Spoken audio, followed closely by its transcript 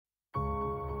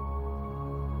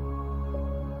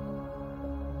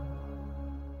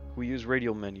we use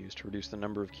radial menus to reduce the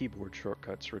number of keyboard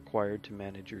shortcuts required to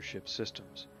manage your ship's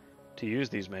systems. To use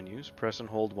these menus, press and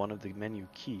hold one of the menu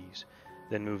keys,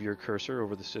 then move your cursor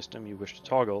over the system you wish to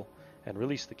toggle, and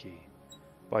release the key.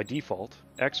 By default,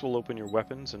 X will open your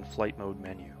weapons and flight mode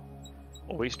menu.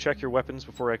 Always check your weapons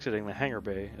before exiting the hangar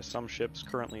bay, as some ships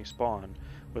currently spawn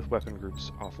with weapon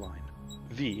groups offline.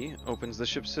 V opens the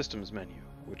ship systems menu,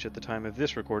 which at the time of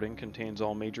this recording contains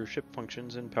all major ship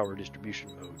functions and power distribution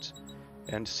modes.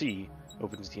 And C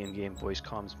opens the in-game voice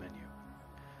comms menu.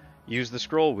 Use the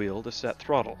scroll wheel to set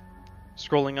throttle.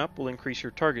 Scrolling up will increase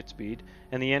your target speed,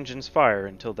 and the engines fire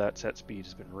until that set speed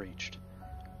has been reached.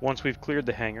 Once we've cleared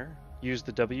the hangar, use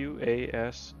the W, A,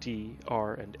 S, D,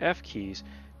 R, and F keys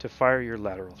to fire your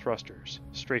lateral thrusters,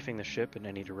 strafing the ship in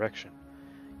any direction.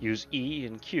 Use E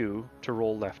and Q to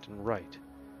roll left and right.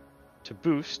 To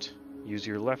boost, use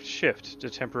your left shift to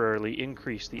temporarily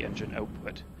increase the engine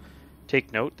output.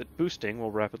 Take note that boosting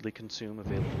will rapidly consume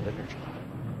available energy.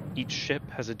 Each ship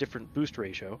has a different boost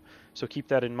ratio, so keep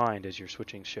that in mind as you're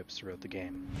switching ships throughout the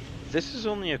game. This is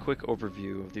only a quick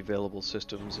overview of the available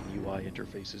systems and UI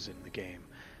interfaces in the game,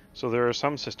 so there are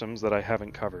some systems that I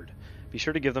haven't covered. Be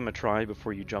sure to give them a try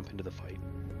before you jump into the fight.